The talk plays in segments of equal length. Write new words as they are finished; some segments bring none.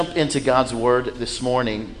Jump into God's Word this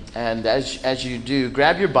morning, and as you do,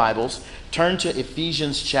 grab your Bibles, turn to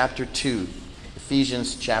Ephesians chapter 2.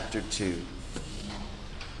 Ephesians chapter 2.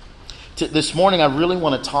 This morning, I really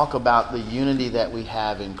want to talk about the unity that we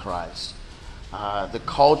have in Christ. The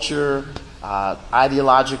culture,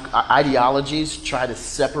 ideologies try to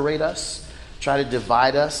separate us, try to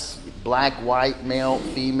divide us, black, white, male,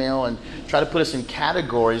 female, and try to put us in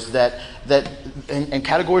categories and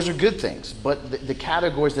categories are good things, but the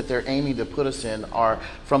categories that they're aiming to put us in are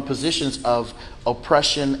from positions of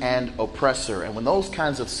oppression and oppressor. And when those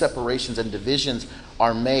kinds of separations and divisions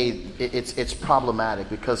are made, it's problematic,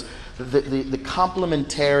 because the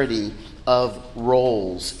complementarity of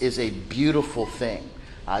roles is a beautiful thing.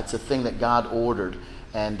 It's a thing that God ordered.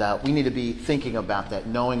 And we need to be thinking about that,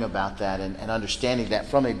 knowing about that, and understanding that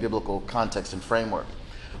from a biblical context and framework.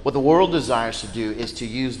 What the world desires to do is to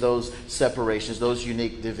use those separations, those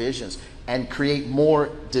unique divisions, and create more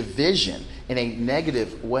division in a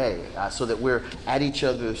negative way, so that we're at each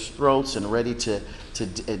other's throats and ready to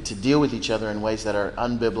deal with each other in ways that are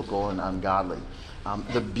unbiblical and ungodly.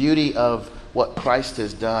 The beauty of what Christ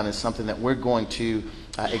has done is something that we're going to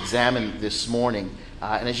examine this morning.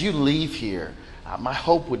 And as you leave here, my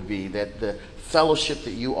hope would be that the fellowship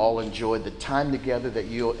that you all enjoyed, the time together that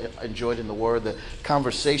you enjoyed in the Word, the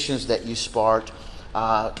conversations that you sparked,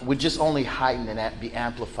 would just only heighten and be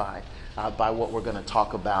amplified by what we're going to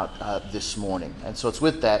talk about this morning. And so it's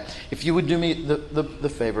with that, if you would do me the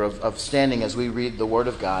favor of standing as we read the Word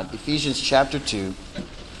of God, Ephesians chapter 2,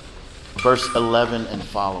 verse 11 and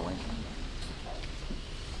following.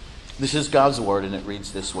 This is God's Word, and it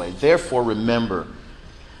reads this way: "Therefore remember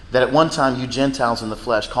that at one time you Gentiles in the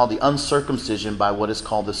flesh, called the uncircumcision by what is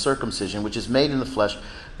called the circumcision, which is made in the flesh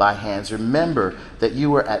by hands. Remember that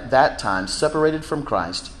you were at that time separated from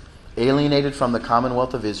Christ, alienated from the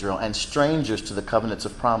commonwealth of Israel, and strangers to the covenants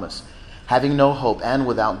of promise, having no hope and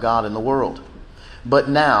without God in the world. But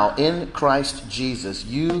now, in Christ Jesus,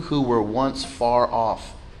 you who were once far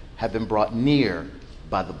off have been brought near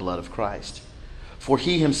by the blood of Christ. For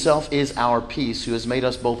he himself is our peace, who has made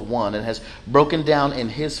us both one, and has broken down in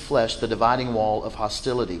his flesh the dividing wall of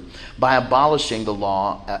hostility, by abolishing the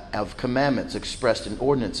law of commandments expressed in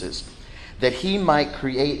ordinances, that he might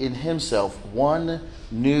create in himself one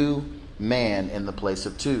new man in the place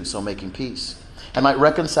of two, so making peace, and might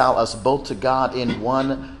reconcile us both to God in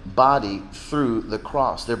one body through the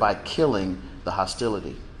cross, thereby killing the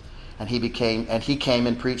hostility. And he came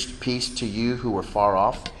and preached peace to you who were far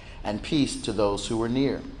off, and peace to those who were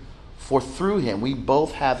near. For through him we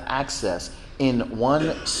both have access in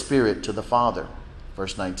one Spirit to the Father."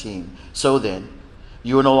 Verse 19. "So then,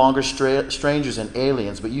 you are no longer strangers and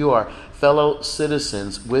aliens, but you are fellow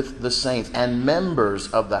citizens with the saints and members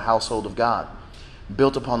of the household of God,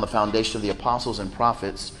 built upon the foundation of the apostles and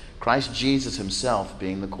prophets, Christ Jesus himself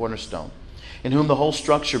being the cornerstone, in whom the whole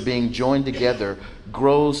structure being joined together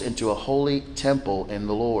grows into a holy temple in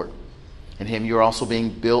the Lord. In him you are also being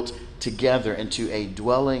built together into a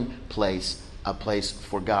dwelling place, a place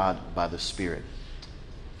for God by the Spirit."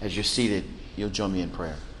 As you're seated, you'll join me in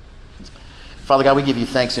prayer. Father God, we give you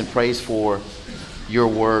thanks and praise for your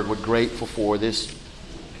word. We're grateful for this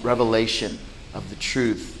revelation of the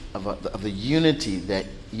truth, of the unity that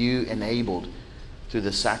you enabled through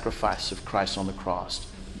the sacrifice of Christ on the cross.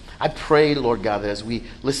 I pray, Lord God, that as we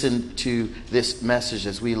listen to this message,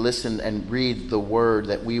 as we listen and read the word,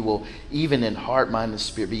 that we will, even in heart, mind, and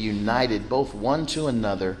spirit, be united both one to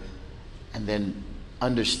another, and then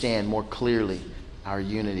understand more clearly our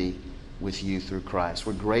unity with you through Christ.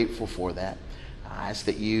 We're grateful for that. I ask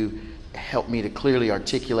that you help me to clearly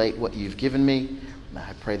articulate what you've given me.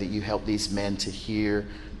 I pray that you help these men to hear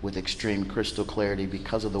with extreme crystal clarity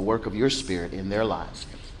because of the work of your Spirit in their lives.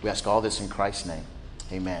 We ask all this in Christ's name.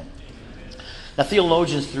 Amen. Now,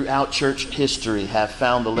 theologians throughout church history have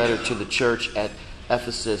found the letter to the church at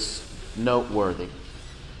Ephesus noteworthy.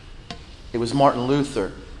 It was Martin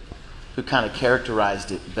Luther who kind of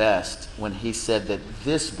characterized it best when he said that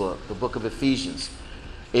this book, the book of Ephesians,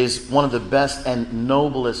 is one of the best and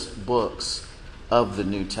noblest books of the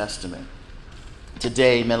New Testament.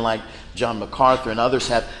 Today, men like John MacArthur and others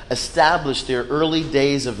have established their early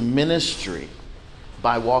days of ministry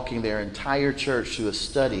by walking their entire church through a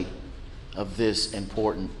study of this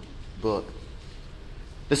important book.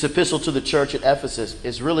 This epistle to the church at Ephesus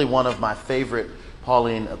is really one of my favorite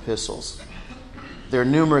Pauline epistles. There are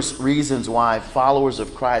numerous reasons why followers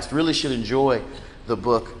of Christ really should enjoy the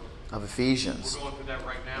book of Ephesians. We're going through that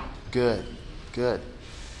right now. Good.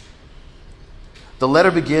 The letter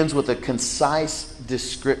begins with a concise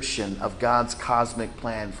description of God's cosmic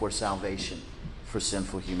plan for salvation for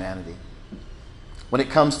sinful humanity. When it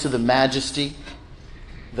comes to the majesty,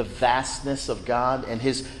 the vastness of God and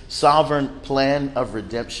his sovereign plan of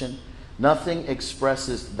redemption, nothing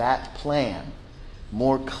expresses that plan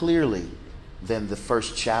more clearly than the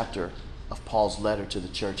first chapter of Paul's letter to the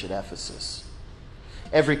church at Ephesus.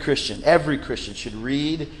 Every Christian should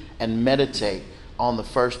read and meditate on the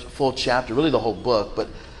first full chapter, really the whole book,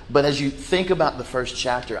 but as you think about the first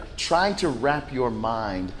chapter, trying to wrap your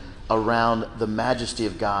mind around the majesty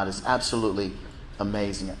of God is absolutely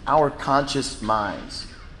amazing. Our conscious minds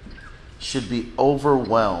should be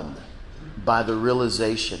overwhelmed by the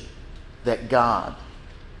realization that God,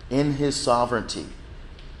 in his sovereignty,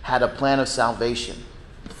 had a plan of salvation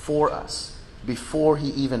for us before he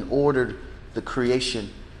even ordered the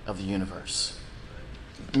creation of the universe.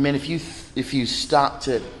 I mean, if you stop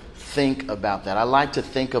to think about that, I like to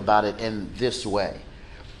think about it in this way.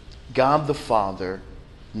 God the Father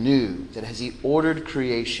knew that as he ordered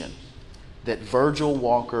creation, that Virgil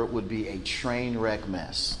Walker would be a train wreck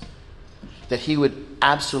mess, that he would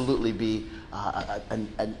absolutely be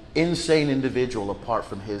an insane individual apart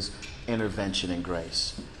from his intervention and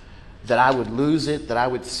grace, that I would lose it, that I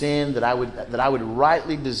would sin, that I would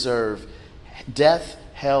rightly deserve death,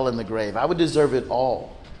 hell, and the grave. I would deserve it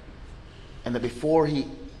all. And that before he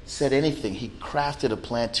said anything, he crafted a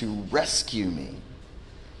plan to rescue me.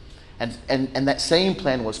 And that same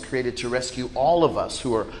plan was created to rescue all of us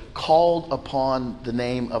who are called upon the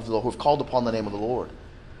name of the Lord, who have called upon the name of the Lord.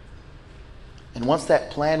 And once that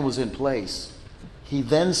plan was in place, he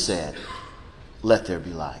then said, "Let there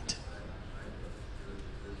be light."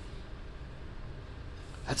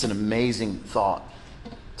 That's an amazing thought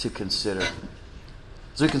to consider.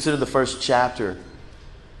 As we consider the first chapter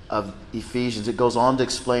of Ephesians, it goes on to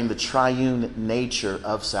explain the triune nature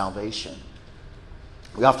of salvation.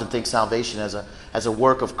 We often think salvation as a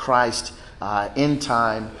work of Christ in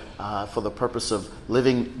time for the purpose of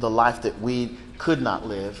living the life that we could not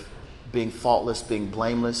live, being faultless, being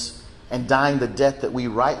blameless, and dying the death that we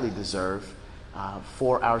rightly deserve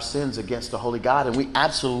for our sins against the holy God. And we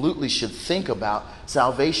absolutely should think about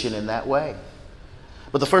salvation in that way.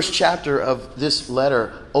 But the first chapter of this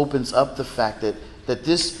letter opens up the fact that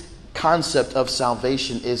this concept of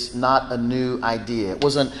salvation is not a new idea. It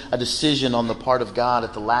wasn't a decision on the part of God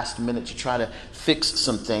at the last minute to try to fix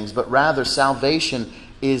some things, but rather salvation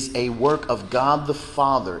is a work of God the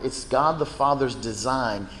Father. It's God the Father's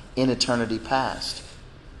design in eternity past.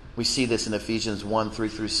 We see this in Ephesians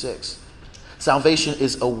 1:3-6. Salvation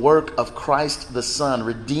is a work of Christ the Son,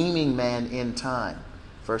 redeeming man in time.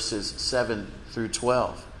 Verses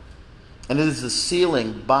 7-12. And it is the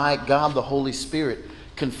sealing by God the Holy Spirit,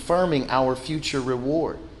 confirming our future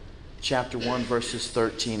reward. Chapter 1, verses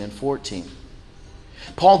 13 and 14.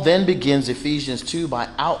 Paul then begins Ephesians 2 by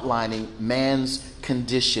outlining man's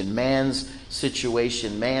condition, man's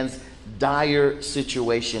situation, man's dire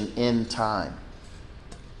situation in time.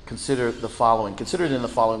 Consider it in the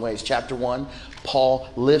following ways. Chapter 1, Paul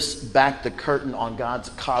lifts back the curtain on God's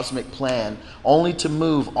cosmic plan, only to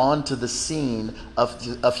move on to the scene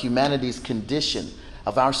of humanity's condition,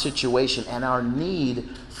 of our situation, and our need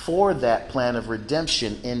for that plan of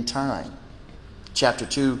redemption in time. Chapter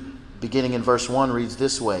 2, beginning in verse 1, reads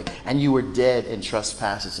this way: "And you were dead in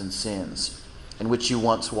trespasses and sins, in which you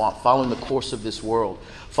once walked, following the course of this world,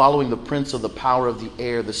 following the prince of the power of the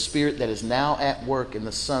air, the spirit that is now at work in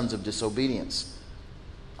the sons of disobedience,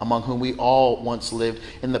 among whom we all once lived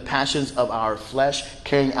in the passions of our flesh,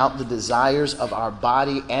 carrying out the desires of our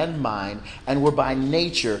body and mind, and were by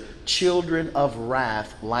nature children of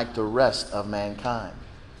wrath like the rest of mankind."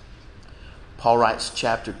 Paul writes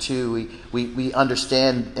chapter 2, we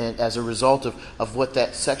understand as a result of what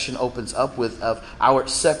that section opens up with, of our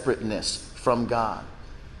separateness from God.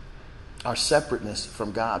 Our separateness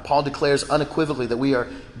from God. Paul declares unequivocally that we are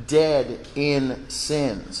dead in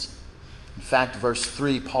sins. In fact, verse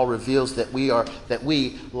 3, Paul reveals that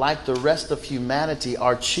we, like the rest of humanity,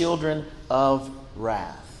 are children of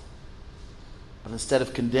wrath. But instead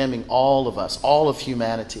of condemning all of us, all of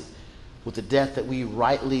humanity, with the death that we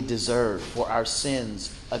rightly deserve for our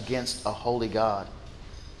sins against a holy God,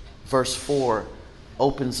 verse 4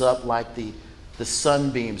 opens up like the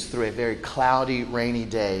sunbeams through a very cloudy, rainy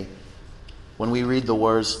day when we read the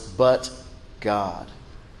words, "But God,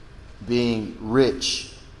 being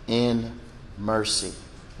rich in mercy,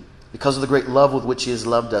 because of the great love with which he has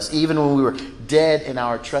loved us, even when we were dead in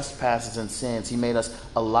our trespasses and sins, he made us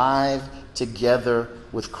alive together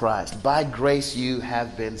with Christ. By grace you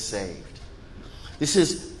have been saved." This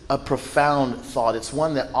is a profound thought. It's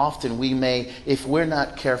one that often we may, if we're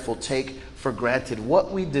not careful, take for granted.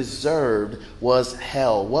 What we deserved was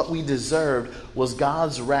hell. What we deserved was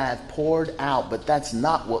God's wrath poured out, but that's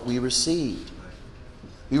not what we received.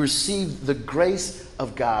 We received the grace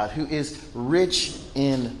of God, who is rich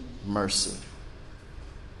in mercy.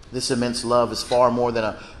 This immense love is far more than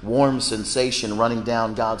a warm sensation running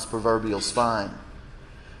down God's proverbial spine.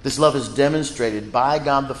 This love is demonstrated by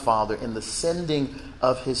God the Father in the sending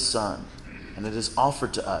of His Son, and it is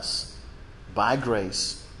offered to us by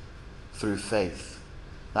grace through faith,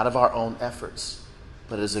 not of our own efforts,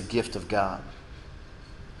 but as a gift of God.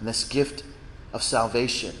 And this gift of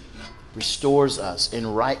salvation restores us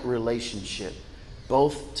in right relationship,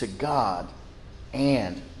 both to God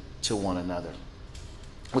and to one another.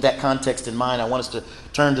 With that context in mind, I want us to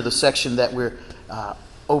turn to the section that we're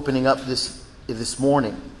opening up this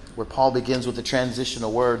morning, where Paul begins with the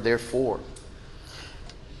transitional word, therefore.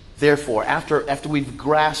 Therefore, after we've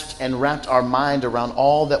grasped and wrapped our mind around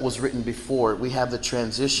all that was written before, we have the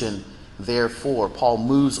transition, therefore. Paul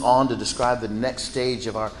moves on to describe the next stage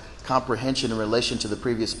of our comprehension in relation to the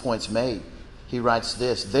previous points made. He writes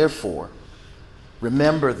this, therefore,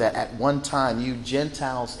 remember that at one time you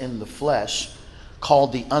Gentiles in the flesh,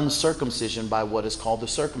 called the uncircumcision by what is called the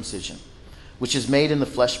circumcision, which is made in the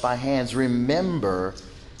flesh by hands. Remember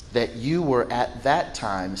that you were at that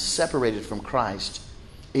time separated from Christ,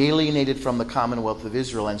 alienated from the commonwealth of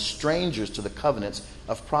Israel, and strangers to the covenants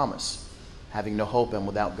of promise, having no hope and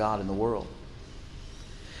without God in the world.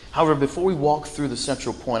 However, before we walk through the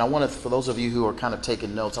central point, I want to, for those of you who are kind of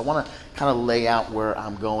taking notes, I want to kind of lay out where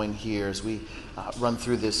I'm going here as we run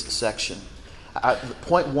through this section.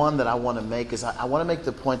 Point one that I want to make is I want to make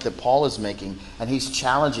the point that Paul is making, and he's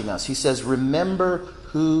challenging us. He says, remember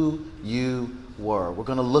who you were. We're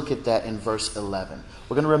going to look at that in verse 11.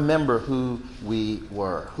 We're going to remember who we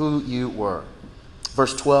were, who you were.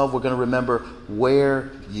 Verse 12, we're going to remember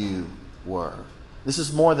where you were. This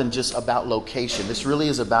is more than just about location. This really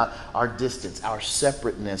is about our distance, our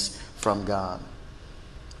separateness from God.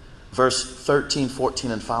 Verse 13,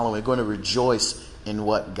 14, and following, we're going to rejoice in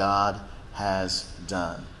what God has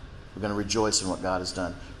done. We're going to rejoice in what God has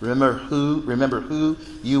done. Remember who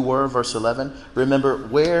you were, verse 11. Remember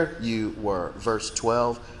where you were, verse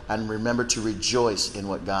 12. And remember to rejoice in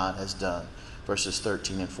what God has done, verses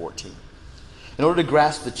 13 and 14. In order to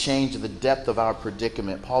grasp the change of the depth of our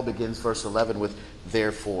predicament, Paul begins verse 11 with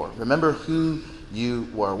therefore. Remember who you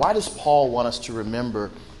were. Why does Paul want us to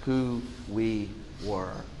remember who we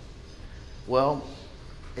were? Well,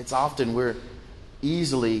 it's often we're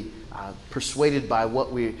easily persuaded by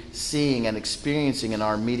what we're seeing and experiencing in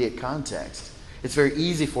our immediate context. It's very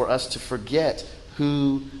easy for us to forget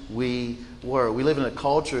who we were. We live in a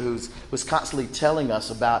culture who's constantly telling us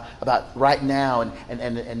about right now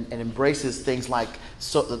and embraces things like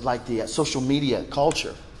the social media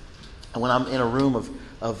culture. And when I'm in a room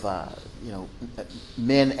of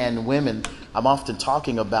men and women, I'm often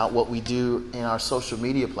talking about what we do in our social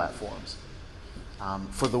media platforms.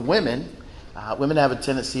 For the women have a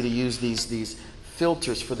tendency to use these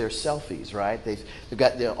filters for their selfies, right? They've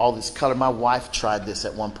got all this color. My wife tried this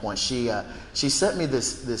at one point. She sent me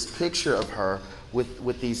this picture of her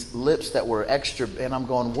with these lips that were extra, and I'm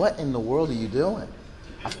going, what in the world are you doing?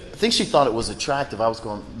 I think she thought it was attractive. I was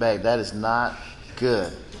going, babe, that is not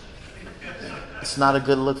good. It's not a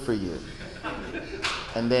good look for you.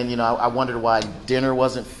 And then, I wondered why dinner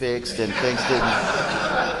wasn't fixed and things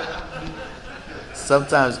didn't.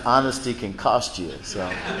 Sometimes honesty can cost you, so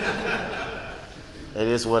it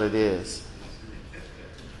is what it is.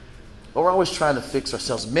 But we're always trying to fix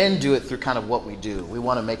ourselves. Men do it through kind of what we do. We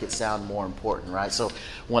want to make it sound more important, right? So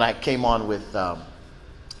when I came on with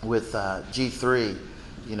G3,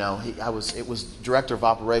 it was director of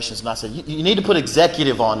operations, and I said, you need to put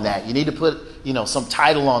executive on that. You need to put some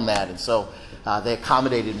title on that, and so they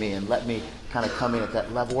accommodated me and let me kind of come in at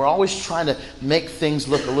that level. We're always trying to make things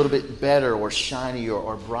look a little bit better or shinier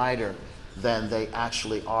or brighter than they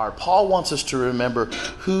actually are. Paul wants us to remember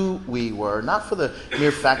who we were, not for the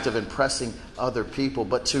mere fact of impressing other people,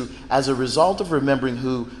 but to, as a result of remembering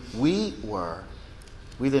who we were,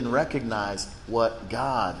 we then recognize what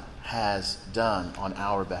God has done on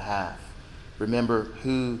our behalf. Remember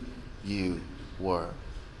who you were.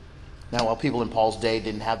 Now, while people in Paul's day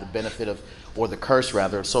didn't have the benefit of, or the curse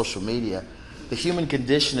rather, of social media, the human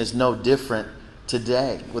condition is no different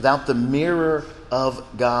today. Without the mirror of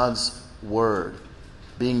God's word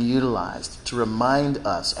being utilized to remind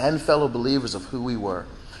us and fellow believers of who we were,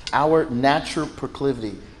 our natural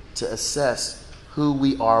proclivity to assess who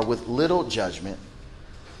we are with little judgment,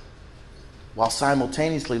 while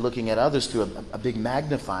simultaneously looking at others through a big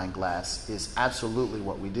magnifying glass, is absolutely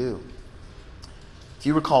what we do. if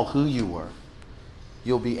you recall who you were,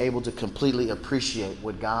 you'll be able to completely appreciate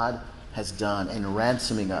what God has done in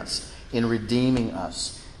ransoming us, in redeeming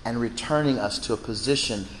us, and returning us to a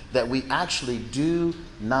position that we actually do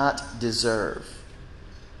not deserve.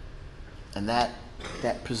 And that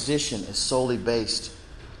position is solely based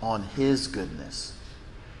on His goodness,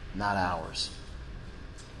 not ours.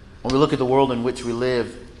 When we look at the world in which we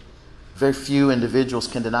live, very few individuals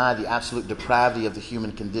can deny the absolute depravity of the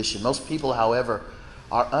human condition. Most people, however,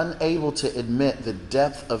 are unable to admit the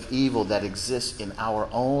depth of evil that exists in our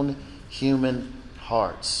own human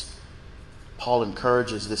hearts. Paul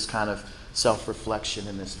encourages this kind of self-reflection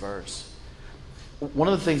in this verse. One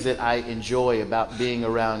of the things that I enjoy about being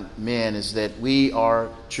around men is that we are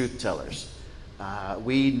truth tellers.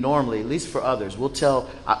 We normally, at least for others,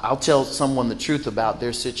 I'll tell someone the truth about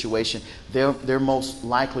their situation. They're most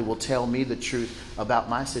likely will tell me the truth about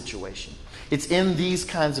my situation. It's in these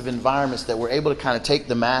kinds of environments that we're able to kind of take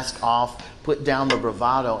the mask off, put down the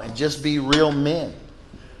bravado, and just be real men.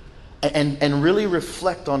 And really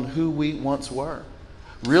reflect on who we once were.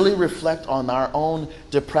 Really reflect on our own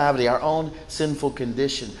depravity, our own sinful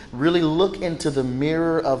condition. Really look into the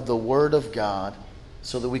mirror of the Word of God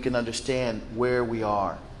so that we can understand where we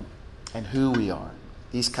are and who we are.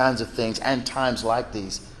 These kinds of things and times like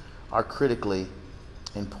these are critically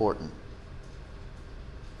important.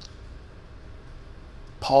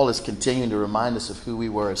 Paul is continuing to remind us of who we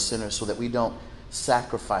were as sinners so that we don't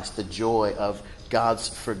sacrifice the joy of God's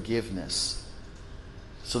forgiveness.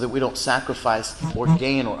 So that we don't sacrifice or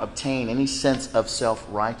gain or obtain any sense of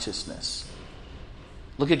self-righteousness.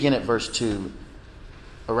 Look again at verse 2,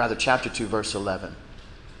 or rather chapter 2, verse 11.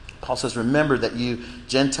 Paul says, remember that you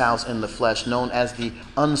Gentiles in the flesh, known as the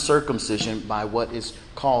uncircumcision by what is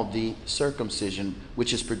called the circumcision,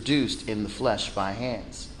 which is produced in the flesh by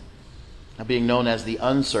hands. Now, being known as the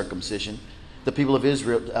uncircumcision, the people of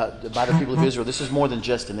Israel, by the people of Israel, this is more than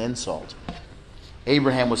just an insult.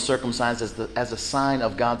 Abraham was circumcised as a sign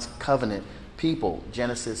of God's covenant people.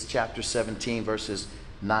 Genesis chapter 17, verses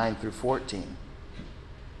 9 through 14.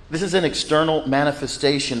 This is an external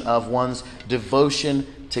manifestation of one's devotion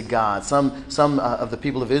to God. Some of the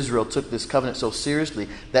people of Israel took this covenant so seriously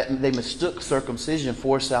that they mistook circumcision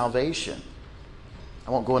for salvation.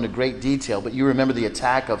 I won't go into great detail, but you remember the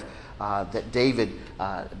attack that David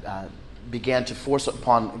began to force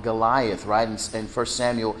upon Goliath, right, in 1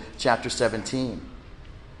 Samuel chapter 17.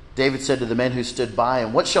 David said to the men who stood by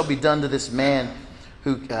him, "What shall be done to this man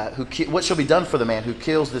what shall be done for the man who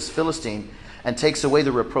kills this Philistine and takes away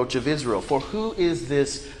the reproach of Israel? For who is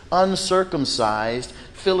this uncircumcised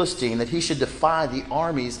Philistine that he should defy the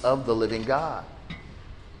armies of the living God?"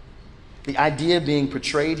 The idea being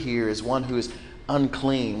portrayed here is one who is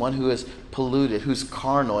unclean, one who is polluted, who's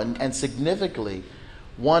carnal, and significantly,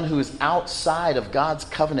 one who is outside of God's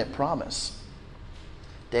covenant promise.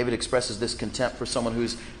 David expresses this contempt for someone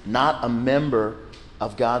who's not a member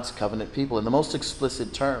of God's covenant people in the most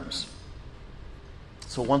explicit terms.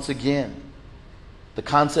 So once again, the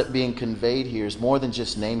concept being conveyed here is more than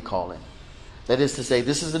just name calling. That is to say,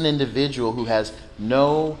 this is an individual who has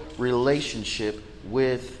no relationship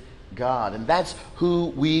with God. And that's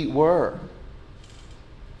who we were.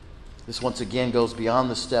 This once again goes beyond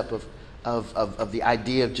the step of the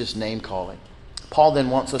idea of just name calling. Paul then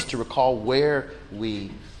wants us to recall where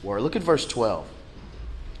we were. Look at verse 12.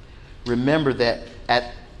 Remember that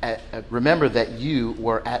you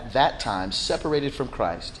were at that time separated from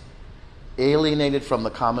Christ, alienated from the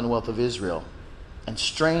commonwealth of Israel, and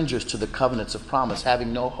strangers to the covenants of promise,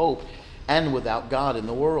 having no hope and without God in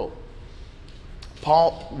the world.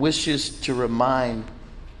 Paul wishes to remind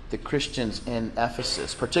the Christians in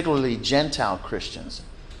Ephesus, particularly Gentile Christians,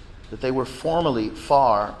 that they were formerly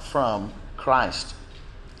far from Christ.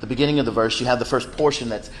 At the beginning of the verse, you have the first portion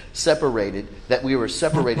that's separated, that we were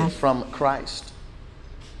separated from Christ.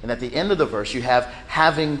 And at the end of the verse, you have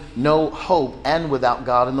having no hope and without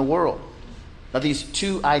God in the world. Now, these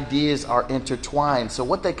two ideas are intertwined. So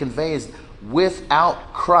what they convey is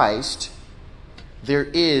without Christ, there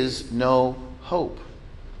is no hope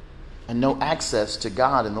and no access to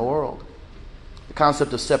God in the world. The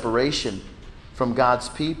concept of separation from God's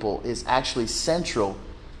people is actually central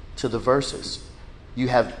to the verses. You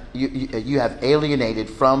have alienated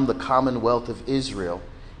from the commonwealth of Israel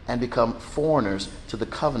and become foreigners to the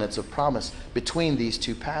covenants of promise between these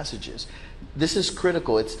two passages. This is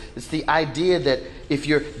critical. It's the idea that if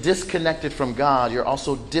you're disconnected from God, you're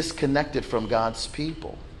also disconnected from God's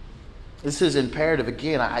people. This is imperative.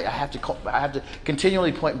 Again, I have to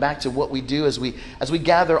continually point back to what we do as we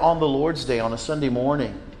gather on the Lord's Day on a Sunday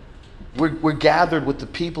morning. We're gathered with the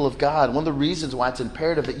people of God. One of the reasons why it's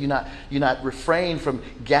imperative that you not refrain from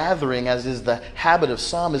gathering, as is the habit of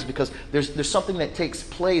some, is because there's something that takes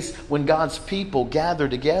place when God's people gather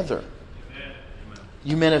together.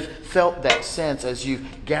 You men have felt that sense as you've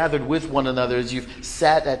gathered with one another, as you've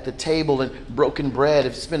sat at the table and broken bread.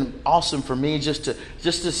 It's been awesome for me just to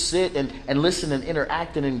sit and listen and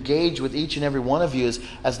interact and engage with each and every one of you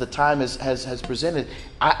as the time has presented.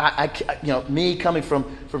 Me coming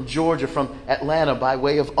from Georgia, from Atlanta, by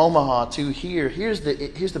way of Omaha to here. Here's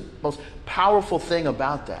the most powerful thing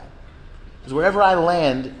about that. Because wherever I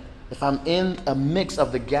land, if I'm in a mix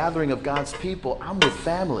of the gathering of God's people, I'm with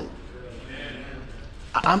family.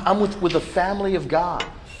 I'm with the family of God.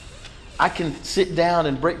 I can sit down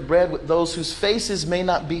and break bread with those whose faces may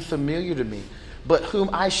not be familiar to me, but whom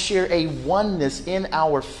I share a oneness in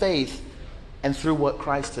our faith and through what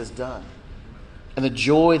Christ has done. And the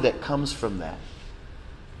joy that comes from that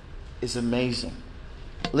is amazing.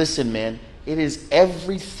 Listen, man, it is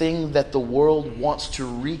everything that the world wants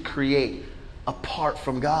to recreate apart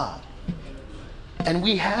from God. And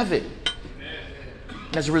we have it.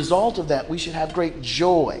 As a result of that, we should have great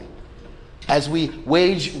joy as we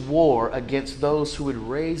wage war against those who would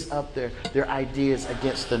raise up their ideas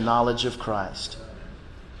against the knowledge of Christ.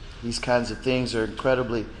 These kinds of things are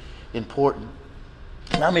incredibly important.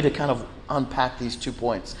 Allow me to kind of unpack these 2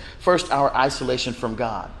 points. First, our isolation from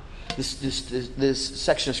God. This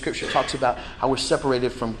section of Scripture talks about how we're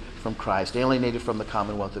separated from Christ, alienated from the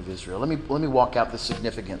commonwealth of Israel. Let me walk out the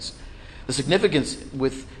significance. The significance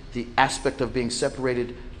with the aspect of being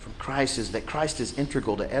separated from Christ is that Christ is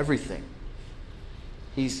integral to everything.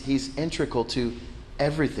 He's integral to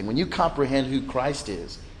everything. When you comprehend who Christ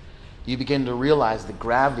is, you begin to realize the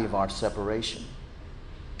gravity of our separation.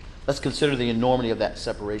 Let's consider the enormity of that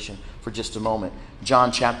separation for just a moment.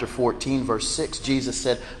 John chapter 14, verse 6, Jesus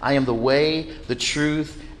said, "I am the way, the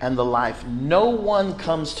truth, and the life. No one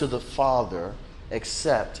comes to the Father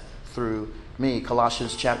except through me."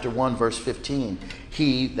 Colossians chapter 1, verse 15.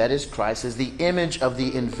 He, that is Christ, is the image of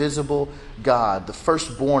the invisible God, the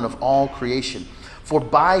firstborn of all creation. For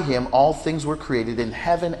by him all things were created in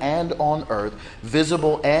heaven and on earth,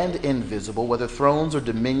 visible and invisible, whether thrones or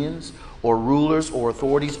dominions or rulers or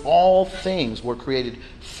authorities. All things were created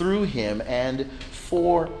through him and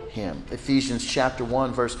for him. Ephesians chapter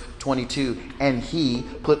 1, verse 22. And he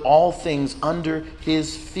put all things under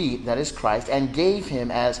his feet, that is Christ, and gave him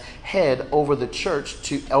as head over the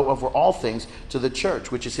church, over all things to the church,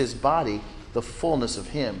 which is his body, the fullness of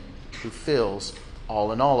him who fills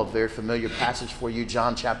all in all. A very familiar passage for you.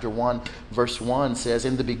 John chapter 1, verse 1 says,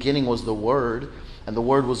 "In the beginning was the Word, and the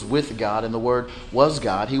Word was with God, and the Word was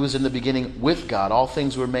God. He was in the beginning with God. All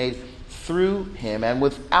things were made through him, and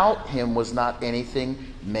without him was not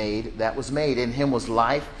anything made that was made. In him was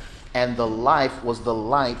life, and the life was the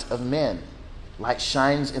light of men. Light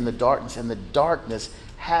shines in the darkness, and the darkness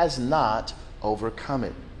has not overcome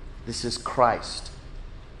it." This is Christ,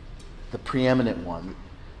 the preeminent one,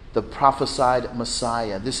 the prophesied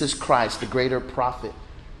Messiah. This is Christ, the greater prophet,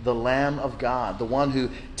 the Lamb of God, the one who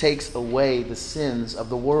takes away the sins of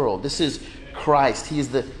the world. This is Christ. He is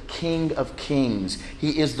the King of kings.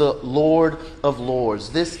 He is the Lord of lords.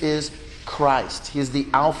 This is Christ. He is the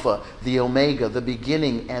Alpha, the Omega, the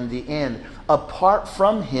beginning and the end. Apart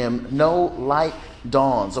from him, no light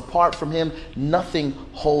dawns. Apart from him, nothing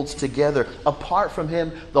holds together. Apart from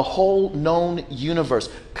him, the whole known universe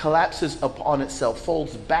collapses upon itself,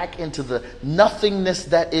 folds back into the nothingness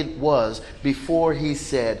that it was before he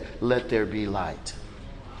said, "Let there be light."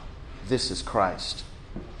 This is Christ.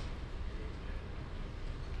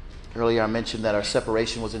 Earlier I mentioned that our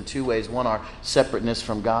separation was in 2 ways. One, our separateness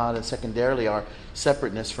from God, and secondarily, our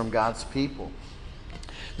separateness from God's people.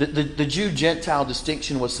 The Jew-Gentile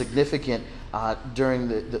distinction was significant during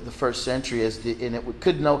the first century, and it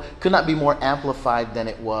could not be more amplified than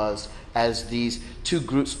it was as these two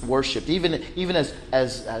groups worshipped. Even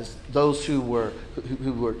as those who were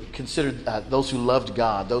considered those who loved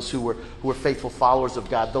God, those who were faithful followers of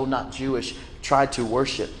God, though not Jewish, tried to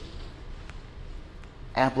worship.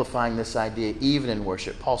 Amplifying this idea even in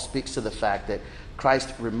worship, Paul speaks to the fact that Christ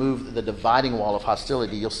removed the dividing wall of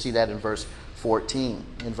hostility. You'll see that in verse 14.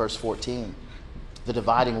 The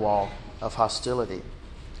dividing wall of hostility.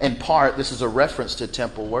 In part, this is a reference to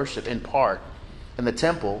temple worship. In part, in the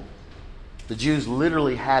temple, the Jews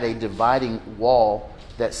literally had a dividing wall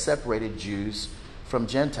that separated Jews from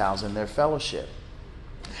Gentiles in their fellowship.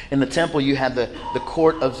 In the temple, you had the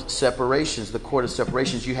court of separations. The court of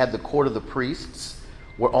separations, you had the court of the priests,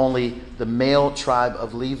 where only the male tribe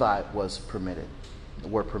of Levi were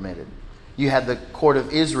permitted. You had the court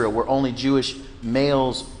of Israel, where only Jewish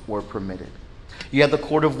males were permitted. You had the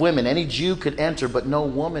court of women. Any Jew could enter, but no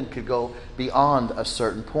woman could go beyond a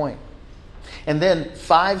certain point. And then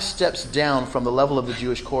 5 steps down from the level of the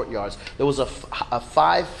Jewish courtyards, there was a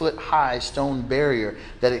 5-foot high stone barrier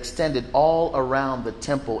that extended all around the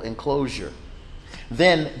temple enclosure.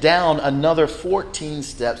 Then down another 14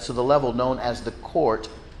 steps to the level known as the court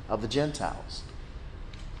of the Gentiles.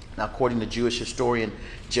 Now, according to Jewish historian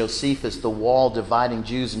Josephus, the wall dividing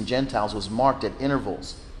Jews and Gentiles was marked at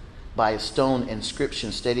intervals by a stone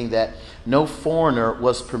inscription stating that no foreigner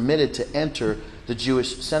was permitted to enter the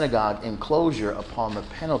Jewish synagogue enclosure upon the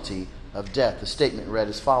penalty of death. The statement read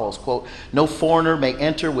as follows, quote, "No foreigner may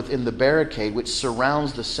enter within the barricade which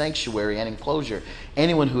surrounds the sanctuary and enclosure.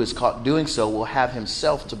 Anyone who is caught doing so will have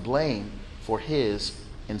himself to blame for his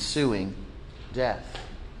ensuing death."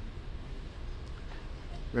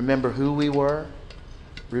 Remember who we were.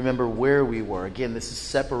 Remember where we were. Again, this is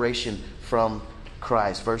separation from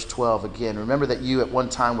Christ. Verse 12 again. Remember that you at one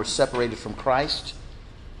time were separated from Christ,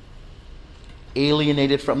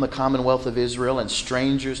 alienated from the commonwealth of Israel, and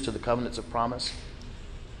strangers to the covenants of promise,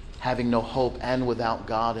 having no hope and without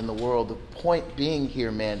God in the world. The point being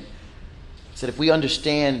here, men, is that if we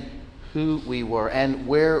understand who we were and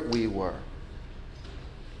where we were,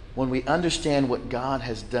 when we understand what God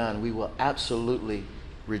has done, we will absolutely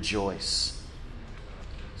rejoice.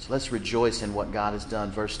 So let's rejoice in what God has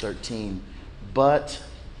done. Verse 13. But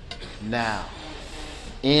now,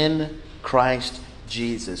 in Christ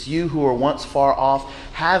Jesus, you who were once far off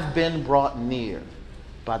have been brought near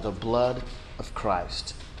by the blood of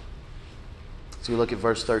Christ. So we look at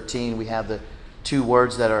verse 13. We have the 2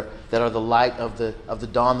 words that are the light of the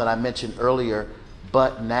dawn that I mentioned earlier.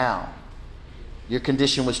 But now. Your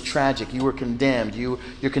condition was tragic. You were condemned. Your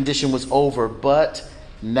condition was over. But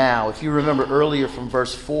now. If you remember earlier from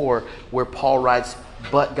verse 4 where Paul writes,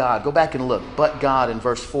 but God. Go back and look. But God in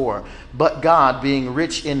verse 4. But God, being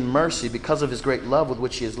rich in mercy because of his great love with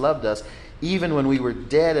which he has loved us, even when we were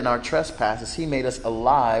dead in our trespasses, he made us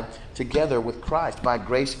alive together with Christ. By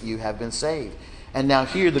grace you have been saved. And now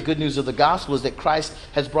here the good news of the gospel is that Christ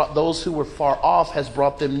has brought those who were far off, has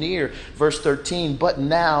brought them near. Verse 13, but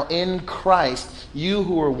now in Christ, you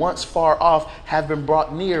who were once far off have been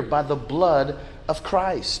brought near by the blood of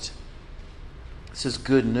Christ. This is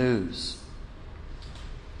good news.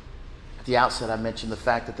 At the outset, I mentioned the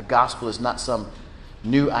fact that the gospel is not some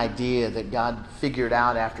new idea that God figured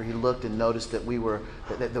out after he looked and noticed that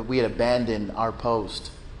we had abandoned our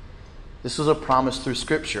post. This was a promise through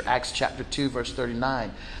Scripture. Acts chapter 2, verse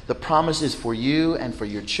 39. The promise is for you and for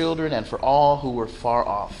your children and for all who were far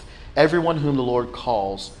off, everyone whom the Lord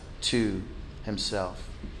calls to himself.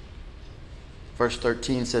 Verse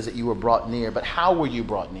 13 says that you were brought near. But how were you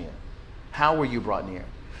brought near? How were you brought near?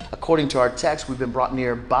 According to our text, we've been brought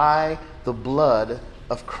near by the blood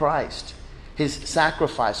of Christ. His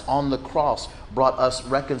sacrifice on the cross brought us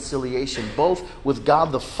reconciliation, both with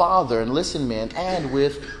God the Father, and listen, men, and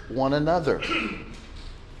with one another.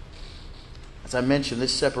 As I mentioned,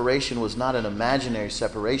 this separation was not an imaginary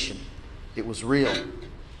separation. It was real.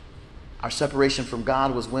 Our separation from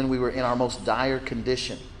God was when we were in our most dire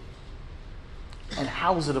condition. And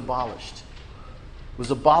how was it abolished? It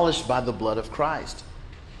was abolished by the blood of Christ.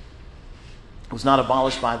 It was not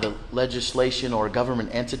abolished by the legislation or a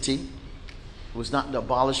government entity. It was not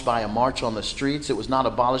abolished by a march on the streets. It was not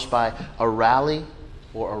abolished by a rally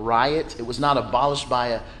or a riot. It was not abolished by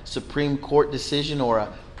a Supreme Court decision or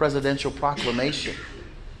a presidential proclamation.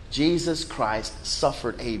 Jesus Christ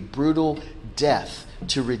suffered a brutal death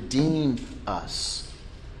to redeem us,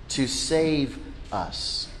 to save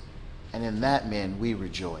us. And in that, men, we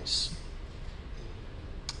rejoice.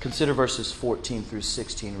 Consider verses 14 through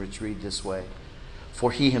 16, which read this way.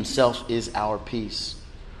 For he himself is our peace,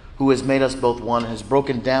 who has made us both one, and has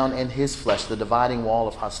broken down in his flesh the dividing wall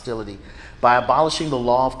of hostility, by abolishing the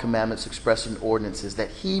law of commandments expressed in ordinances, that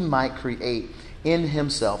he might create in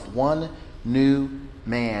himself one new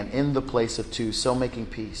man in the place of two, so making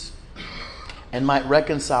peace, and might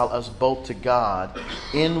reconcile us both to God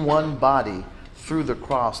in one body through the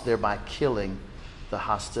cross, thereby killing the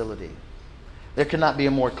hostility. There cannot be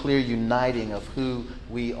a more clear uniting of who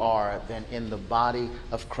we are than in the body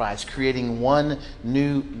of Christ, creating one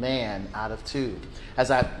new man out of two.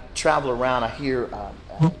 As I travel around, I hear,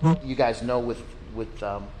 you guys know with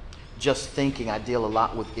Just Thinking, I deal a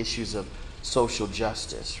lot with issues of social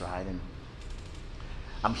justice, right? And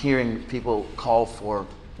I'm hearing people call for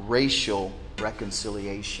racial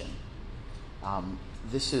reconciliation.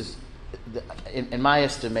 This is, in my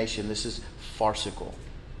estimation, this is farcical.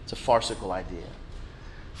 It's a farcical idea.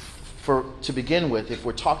 to begin with, if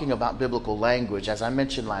we're talking about biblical language, as I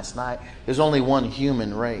mentioned last night, there's only one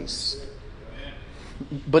human race.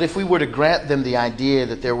 But if we were to grant them the idea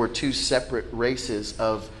that there were two separate races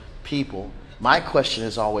of people, my question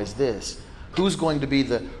is always this: who's going to be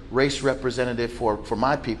the race representative for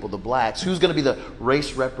my people, the blacks? Who's going to be the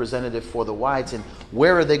race representative for the whites? And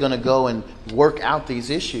where are they going to go and work out these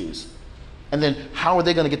issues? And then how are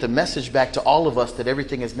they going to get the message back to all of us that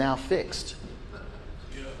everything is now fixed?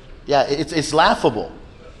 Yeah, it's laughable.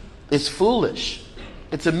 It's foolish.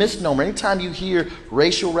 It's a misnomer. Anytime you hear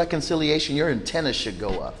racial reconciliation, your antennas should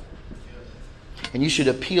go up. And you should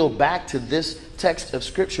appeal back to this text of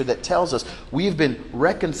Scripture that tells us we've been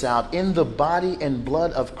reconciled in the body and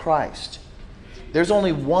blood of Christ. There's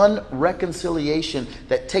only one reconciliation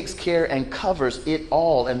that takes care and covers it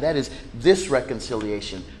all, and that is this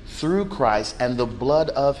reconciliation through Christ and the blood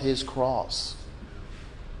of his cross.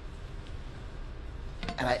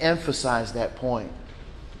 And I emphasize that point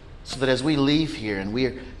so that as we leave here and we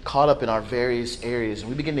are caught up in our various areas and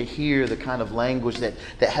we begin to hear the kind of language that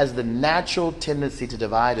has the natural tendency to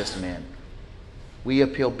divide us, man, we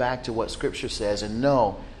appeal back to what Scripture says and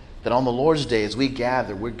know that on the Lord's Day as we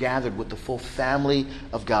gather, we're gathered with the full family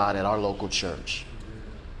of God at our local church.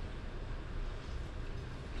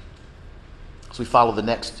 So we follow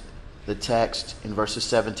the text in verses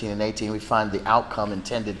 17 and 18. We find the outcome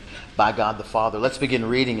intended by God the Father. Let's begin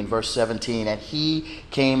reading in verse 17. And he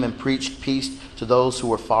came and preached peace to those who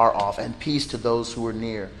were far off and peace to those who were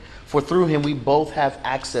near. For through him we both have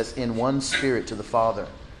access in one Spirit to the Father.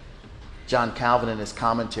 John Calvin in his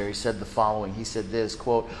commentary said the following. He said this,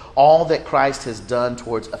 quote, "All that Christ has done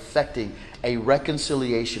towards effecting a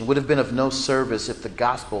reconciliation would have been of no service if the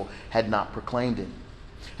gospel had not proclaimed it.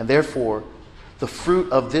 And therefore, the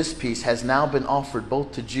fruit of this peace has now been offered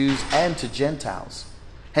both to Jews and to Gentiles.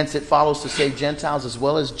 Hence it follows to say Gentiles as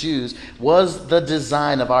well as Jews was the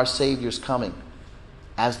design of our Savior's coming,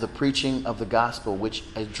 as the preaching of the gospel, which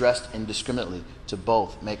addressed indiscriminately to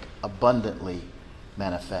both, make abundantly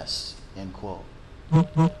manifest." End quote.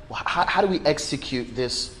 How do we execute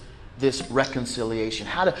this reconciliation?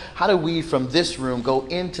 How do we from this room go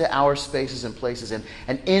into our spaces and places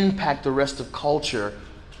and impact the rest of culture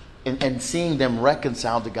and seeing them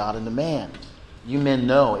reconciled to God and to man? You men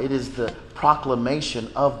know it is the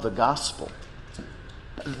proclamation of the gospel.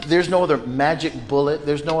 There's no other magic bullet.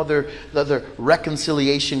 There's no other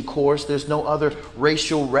reconciliation course. There's no other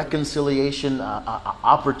racial reconciliation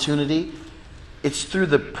opportunity. It's through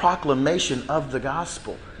the proclamation of the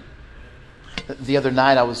gospel. The other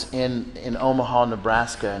night I was in Omaha,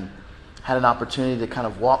 Nebraska, and had an opportunity to kind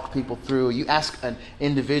of walk people through. You ask an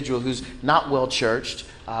individual who's not well churched,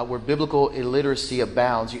 where biblical illiteracy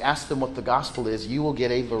abounds, you ask them what the gospel is, you will get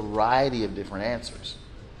a variety of different answers.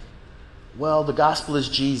 Well, the gospel is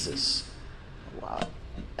Jesus.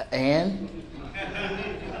 And?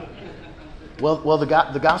 Well, the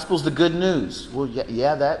gospel's the good news. Well,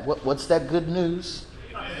 what's that good news?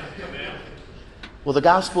 Well, the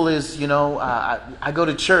gospel is, I go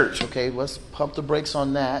to church. Okay, let's pump the brakes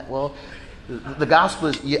on that. Well, the gospel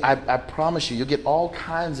is, I promise you'll get all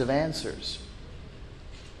kinds of answers.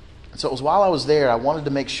 And so it was while I was there, I wanted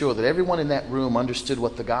to make sure that everyone in that room understood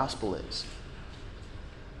what the gospel is.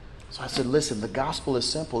 So I said, listen, the gospel is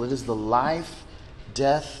simple. It is the life,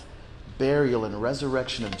 death, burial, and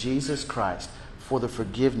resurrection of Jesus Christ for the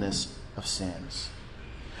forgiveness of sins.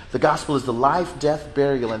 The gospel is the life, death,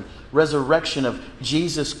 burial, and resurrection of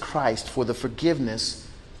Jesus Christ for the forgiveness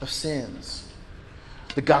of sins.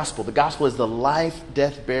 The gospel is the life,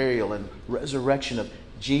 death, burial, and resurrection of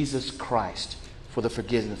Jesus Christ for the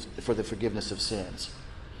forgiveness of sins.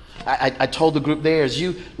 I told the group there, as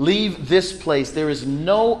you leave this place, there is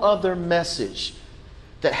no other message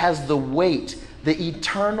that has the weight, the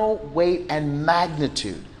eternal weight and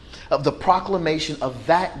magnitude of the proclamation of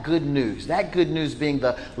that good news. That good news being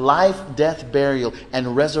the life, death, burial,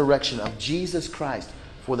 and resurrection of Jesus Christ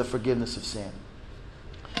for the forgiveness of sin.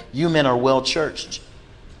 You men are well churched.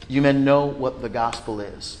 You men know what the gospel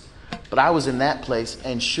is. But I was in that place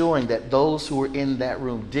ensuring that those who were in that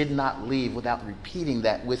room did not leave without repeating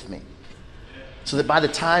that with me. So that by the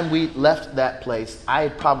time we left that place, I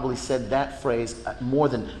had probably said that phrase more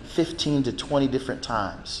than 15 to 20 different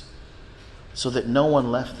times. So that no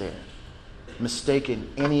one left there mistaking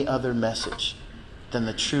any other message than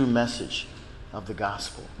the true message of the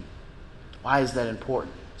gospel. Why is that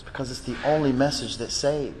important? It's because it's the only message that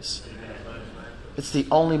saves. It's the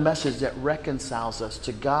only message that reconciles us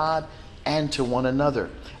to God and to one another.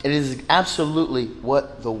 It is absolutely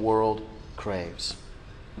what the world craves.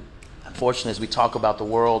 Unfortunately, as we talk about the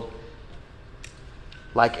world,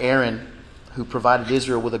 like Aaron, who provided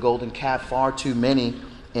Israel with a golden calf, far too many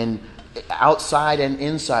outside and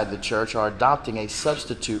inside the church are adopting a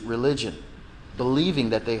substitute religion, believing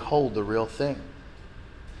that they hold the real thing.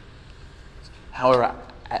 However,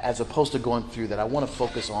 as opposed to going through that, I want to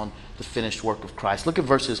focus on the finished work of Christ. Look at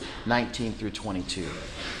verses 19 through 22.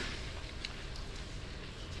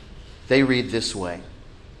 They read this way.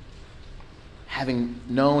 Having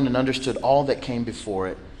known and understood all that came before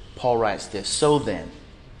it, Paul writes this: So then,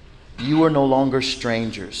 you are no longer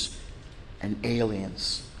strangers and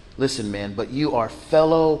aliens. Listen, men, but you are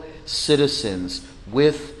fellow citizens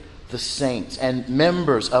with the saints and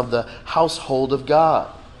members of the household of God,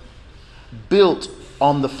 built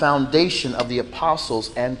on the foundation of the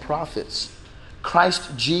apostles and prophets,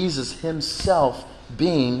 Christ Jesus himself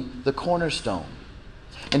being the cornerstone,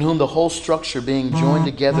 in whom the whole structure being joined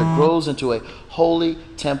together grows into a holy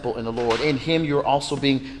temple in the Lord. In him you're also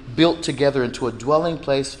being built together into a dwelling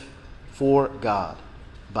place for God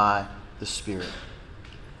by the Spirit.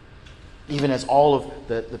 Even as all of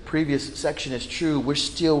the previous section is true, we're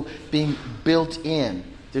still being built in.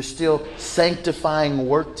 There's still sanctifying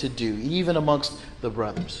work to do, even amongst the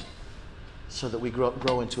brothers, so that we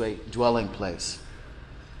grow into a dwelling place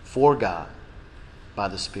for God by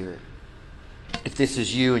the Spirit. If this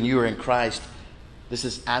is you and you are in Christ, this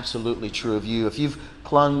is absolutely true of you. If you've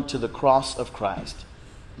clung to the cross of Christ,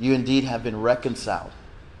 you indeed have been reconciled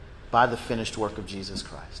by the finished work of Jesus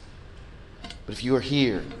Christ. But if you are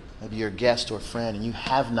here, maybe you're a guest or a friend, and you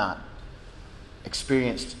have not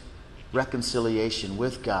experienced reconciliation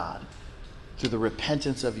with God through the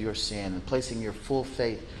repentance of your sin and placing your full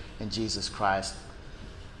faith in Jesus Christ,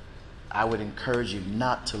 I would encourage you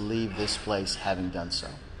not to leave this place having done so.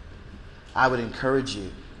 I would encourage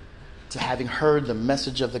you to, having heard the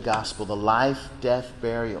message of the gospel, the life, death,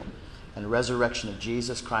 burial, and resurrection of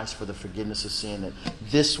Jesus Christ for the forgiveness of sin, that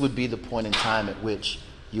this would be the point in time at which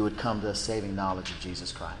you would come to a saving knowledge of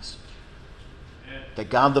Jesus Christ. That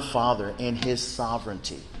God the Father, in his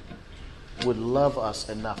sovereignty, would love us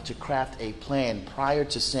enough to craft a plan prior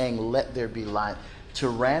to saying, "Let there be light," to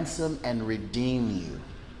ransom and redeem you,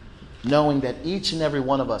 knowing that each and every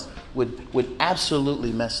one of us would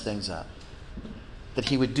absolutely mess things up. That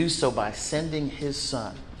he would do so by sending his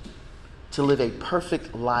Son to live a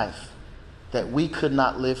perfect life that we could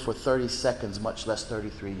not live for 30 seconds, much less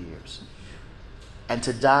 33 years. And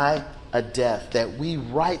to die a death that we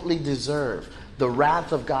rightly deserve. The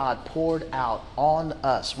wrath of God poured out on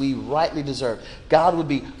us. We rightly deserve. God would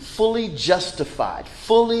be fully justified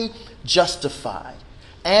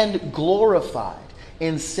and glorified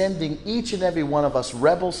in sending each and every one of us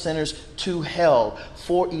rebel sinners to hell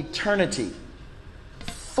for eternity.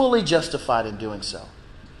 Fully justified in doing so.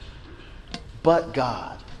 But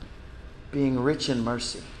God, being rich in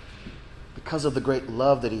mercy, because of the great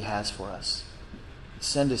love that he has for us,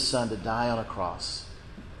 sent his Son to die on a cross,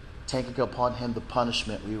 taking upon him the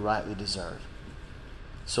punishment we rightly deserve,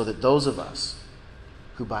 so that those of us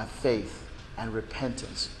who by faith and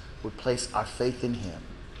repentance would place our faith in him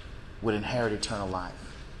would inherit eternal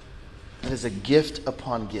life. It is a gift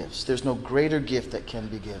upon gifts. There's no greater gift that can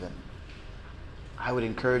be given. I would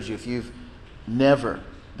encourage you, if you've never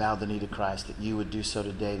bowed the knee to Christ, that you would do so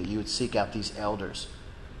today, that you would seek out these elders,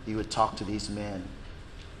 that you would talk to these men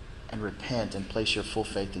and repent and place your full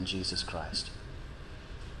faith in Jesus Christ.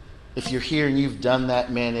 If you're here and you've done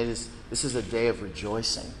that, man, this is a day of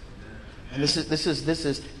rejoicing. And this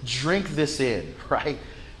is drink this in, right?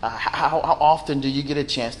 How often do you get a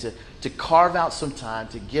chance to carve out some time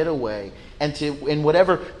to get away and to, in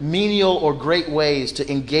whatever menial or great ways, to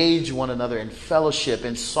engage one another in fellowship,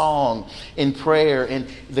 in song, in prayer, in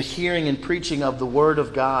the hearing and preaching of the Word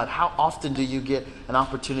of God? How often do you get an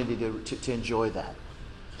opportunity to enjoy that?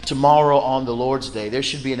 Tomorrow on the Lord's Day, there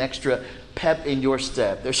should be an extra pep in your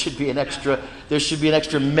step. There should be an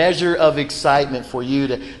extra measure of excitement for you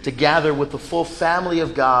to gather with the full family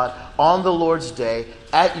of God on the Lord's Day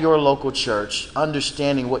at your local church,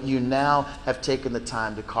 understanding what you now have taken the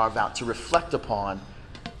time to carve out, to reflect upon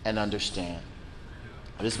and understand.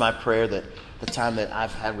 It is my prayer that the time that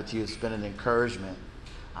I've had with you has been an encouragement,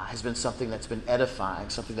 has been something that's been edifying,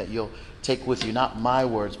 something that you'll take with you, not my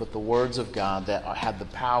words, but the words of God that have the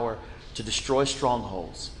power to destroy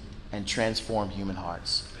strongholds and transform human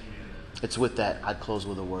hearts. It's with that I'd close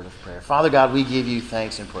with a word of prayer. Father God, we give you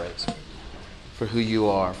thanks and praise for who you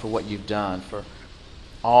are, for what you've done, for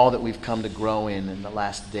all that we've come to grow in the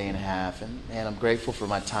last day and a half. And I'm grateful for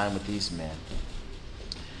my time with these men.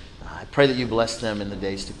 I pray that you bless them in the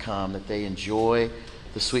days to come, that they enjoy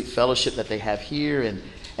the sweet fellowship that they have here and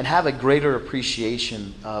have a greater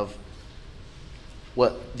appreciation of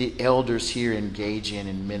what the elders here engage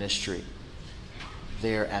in ministry.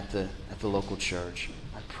 there at the local church.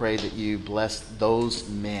 I pray that you bless those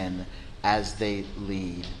men as they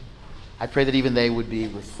lead. I pray that even they would be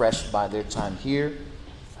refreshed by their time here,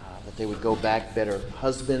 that they would go back better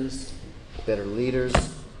husbands, better leaders,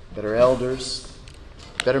 better elders,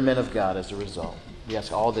 better men of God as a result. We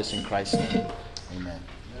ask all this in Christ's name. Amen.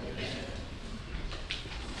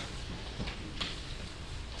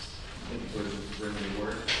 Thank you for the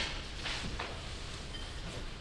word.